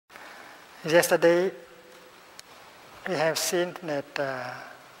Yesterday, we have seen that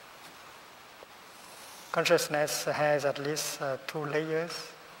consciousness has at least 2 layers,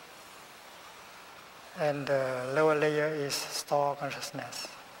 and the lower layer is store consciousness.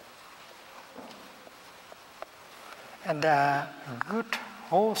 And there are good,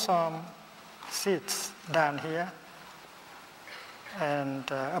 wholesome seeds down here, and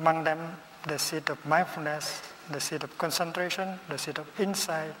among them, the seed of mindfulness, the seed of concentration, the seed of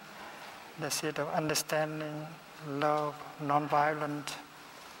insight, the seed of understanding, love, non-violent,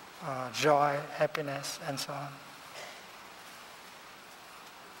 joy, happiness, and so on.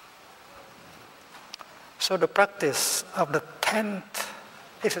 So the practice of the 10th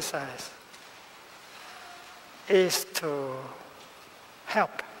exercise is to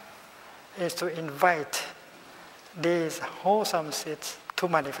help, is to invite these wholesome seeds to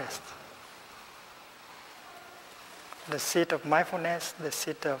manifest. The seed of mindfulness, the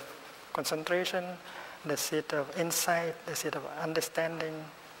seed of concentration, the seed of insight, the seed of understanding,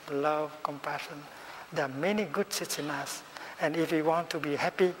 love, compassion. There are many good seeds in us, and if we want to be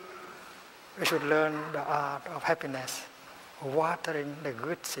happy, we should learn the art of happiness, watering the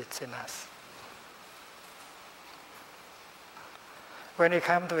good seeds in us. When we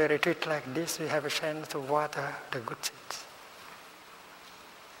come to a retreat like this, we have a chance to water the good seeds.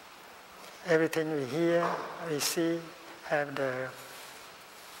 Everything we hear, we see, have the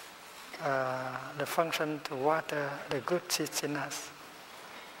function to water the good seeds in us.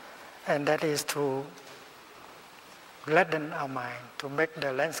 And that is to gladden our mind, to make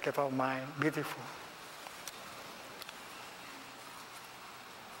the landscape of mind beautiful.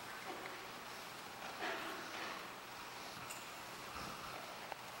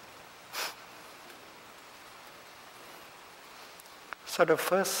 So the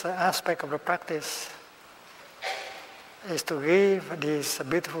first aspect of the practice is to give these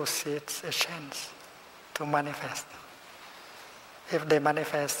beautiful seeds a chance to manifest. If they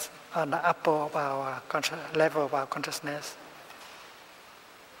manifest on the upper of our level of our consciousness,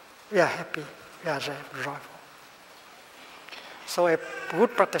 we are happy, we are joyful. So a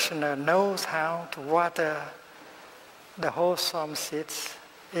good practitioner knows how to water the wholesome seeds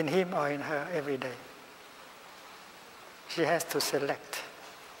in him or in her every day. She has to select.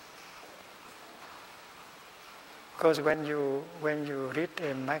 Because when you read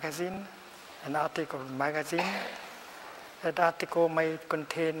a magazine, an article in a magazine, that article may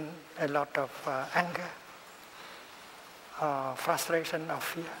contain a lot of anger, frustration, or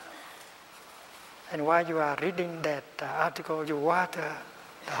fear. And while you are reading that article, you water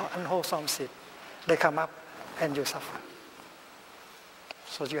the unwholesome seed. They come up and you suffer.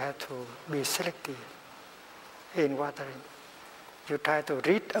 So you have to be selective in watering. You try to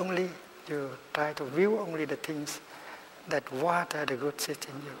read only, you try to view only the things that water the good seeds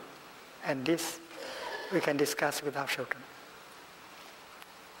in you. And this we can discuss with our children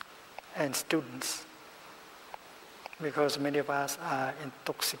and students, because many of us are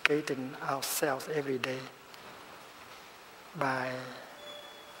intoxicating ourselves every day by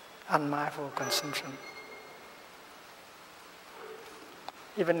unmindful consumption.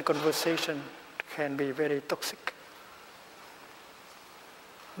 Even conversation can be very toxic.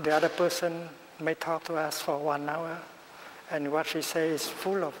 The other person may talk to us for 1 hour, and what she says is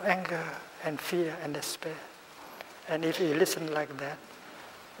full of anger and fear and despair. And if we listen like that,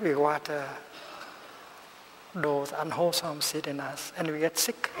 we water those unwholesome seeds in us, and we get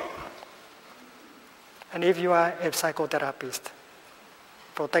sick. And if you are a psychotherapist,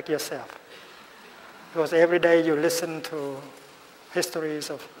 protect yourself. Because every day you listen to stories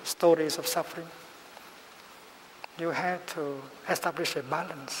of suffering. You have to establish a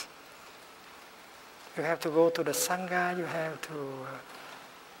balance. You have to go to the Sangha, you have to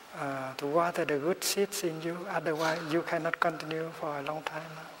water the good seeds in you, otherwise you cannot continue for a long time.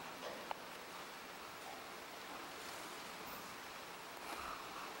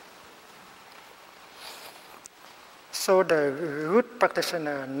 So the good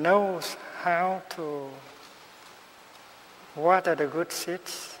practitioner knows how to water the good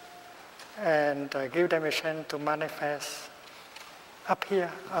seeds and give them a chance to manifest up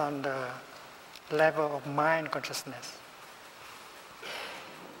here on the level of mind consciousness.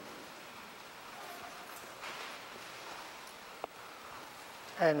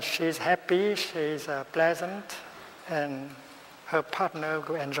 And she's happy, she's pleasant, and her partner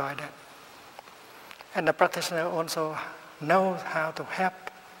will enjoy that. And the practitioner also knows how to help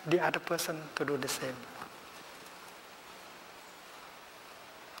the other person to do the same.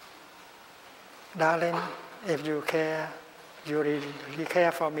 Darling, if you care, you really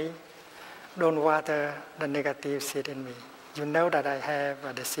care for me, don't water the negative seed in me. You know that I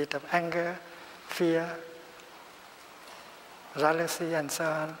have the seed of anger, fear, jealousy, and so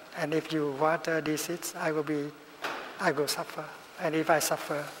on. And if you water these seeds, I will suffer. And if I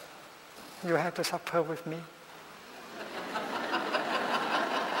suffer, you have to suffer with me.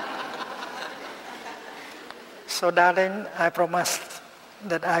 So darling, I promise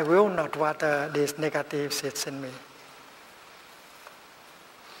that I will not water these negative seeds in me.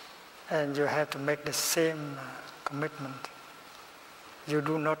 And you have to make the same commitment. You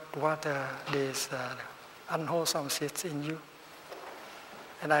do not water these unwholesome seeds in you.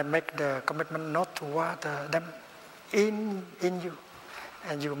 And I make the commitment not to water them in you.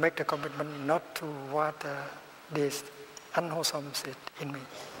 And you make the commitment not to water this unwholesome seed in me.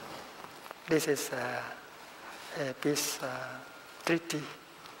 This is a peace treaty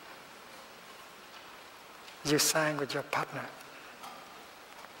you sign with your partner.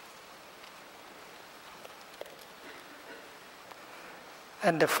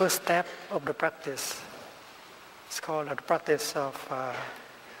 And the first step of the practice is called the practice of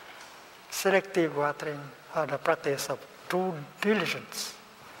selective watering, or the practice of true diligence,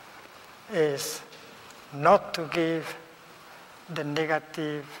 is not to give the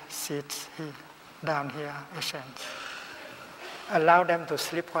negative seeds down here a chance. Allow them to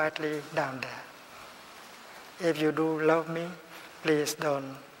sleep quietly down there. If you do love me, please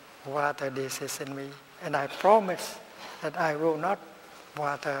don't water these seeds in me. And I promise that I will not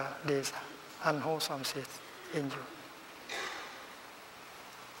water these unwholesome seeds in you.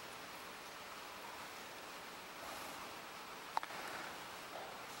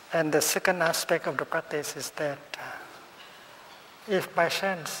 And the second aspect of the practice is that if by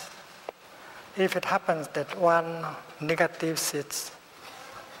chance, if it happens that one negative seed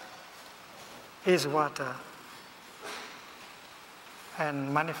is water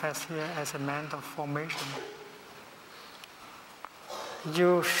and manifests here as a mental formation,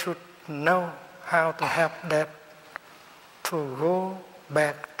 you should know how to help that to go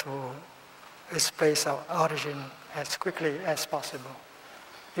back to its place of origin as quickly as possible.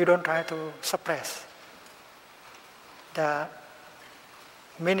 You don't try to suppress. There are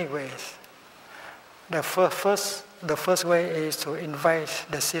many ways. The first way is to invite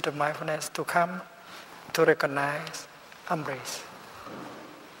the seed of mindfulness to come, to recognize, embrace.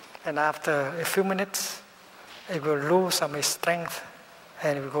 And after a few minutes, it will lose some strength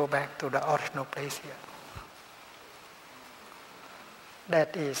and it will go back to the original place here.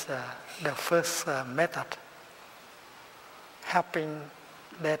 That is the first method, helping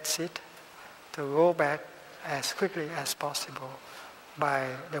that seed to go back as quickly as possible by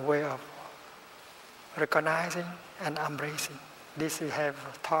the way of recognizing and embracing. This we have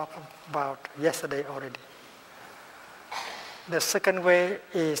talked about yesterday already. The second way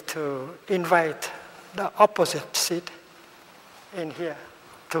is to invite the opposite seed in here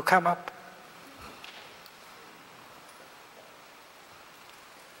to come up.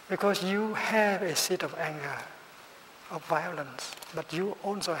 Because you have a seed of anger, of violence, but you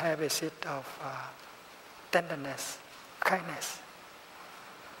also have a seed of tenderness, kindness.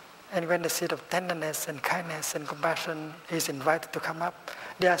 And when the seed of tenderness and kindness and compassion is invited to come up,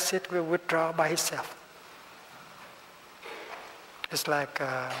 their seed will withdraw by itself. It's like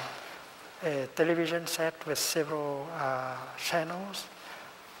a television set with several channels,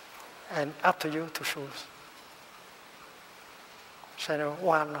 and up to you to choose. Channel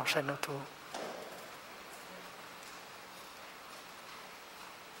 1 or channel 2.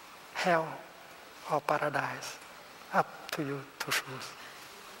 Hell or paradise, up to you to choose.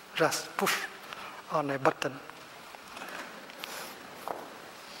 Just push on a button.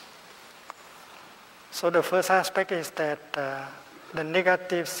 So the first aspect is that the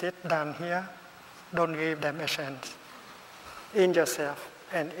negative seed down here, don't give them a chance in yourself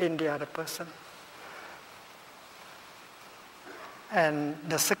and in the other person. And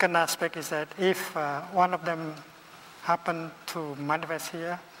the second aspect is that if one of them happen to manifest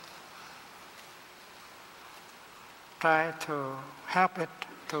here, try to help it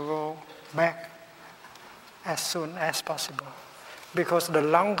to go back as soon as possible. Because the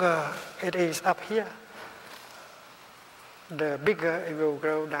longer it is up here, the bigger it will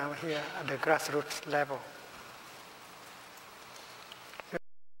grow down here at the grassroots level.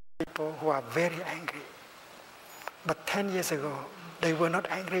 People who are very angry. But 10 years ago, they were not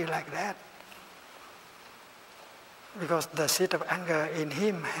angry like that. Because the seed of anger in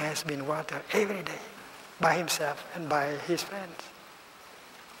him has been watered every day by himself and by his friends.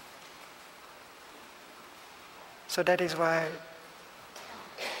 So that is why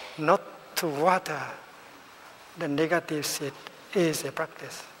not to water the negative seed is a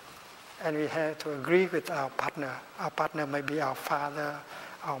practice. And we have to agree with our partner. Our partner may be our father,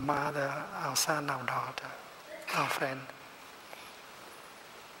 our mother, our son, our daughter, our friend.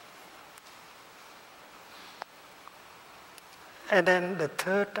 And then the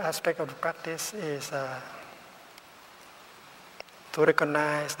third aspect of the practice is to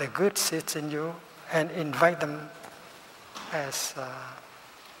recognize the good seeds in you and invite them as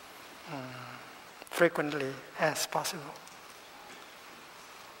frequently as possible.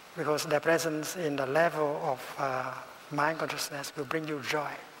 Because their presence in the level of mind consciousness will bring you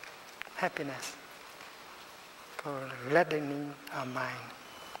joy, happiness, gladdening our mind.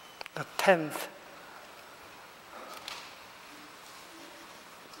 The 10th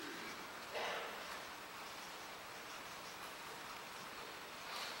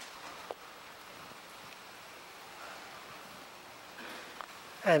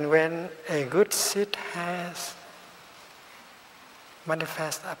and when a good seed has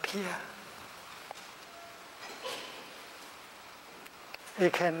manifest up here,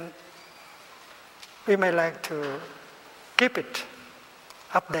 we may like to keep it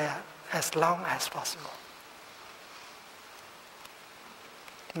up there as long as possible.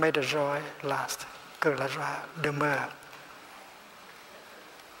 May the joy last, que la joie demeure.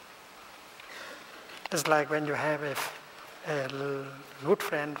 It's like when you have a good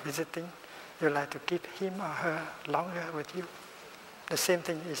friend visiting, you like to keep him or her longer with you. The same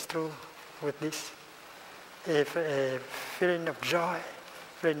thing is true with this. If a feeling of joy,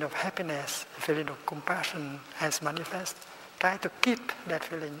 feeling of happiness, feeling of compassion has manifest, try to keep that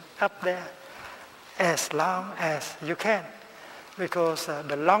feeling up there as long as you can, because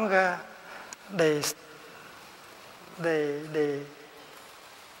the longer they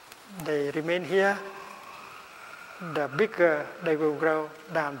remain here, the bigger they will grow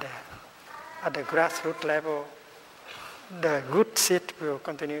down there. At the grassroots level, the good seed will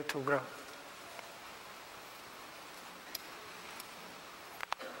continue to grow.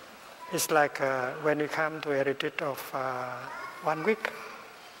 It's like when we come to a retreat of 1 week,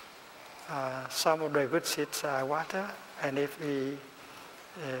 some of the good seeds are water, and if we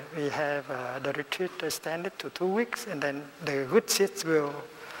have the retreat extended to 2 weeks, and then the good seeds will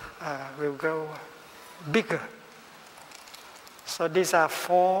grow bigger. So these are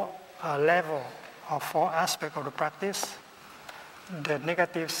 4 levels or 4 aspects of the practice. The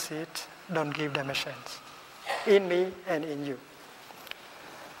negative seeds, don't give them a chance, in me and in you.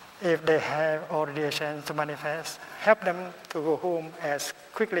 If they have already a chance to manifest, help them to go home as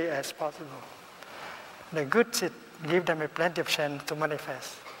quickly as possible. The good seed, give them a plenty of chance to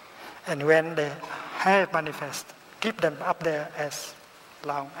manifest. And when they have manifest, keep them up there as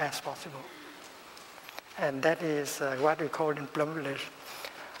long as possible. And that is what we call in Plum Village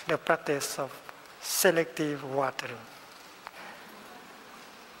the practice of selective watering.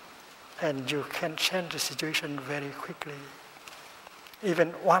 And you can change the situation very quickly. Even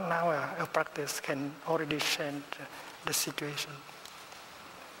 1 hour of practice can already change the situation.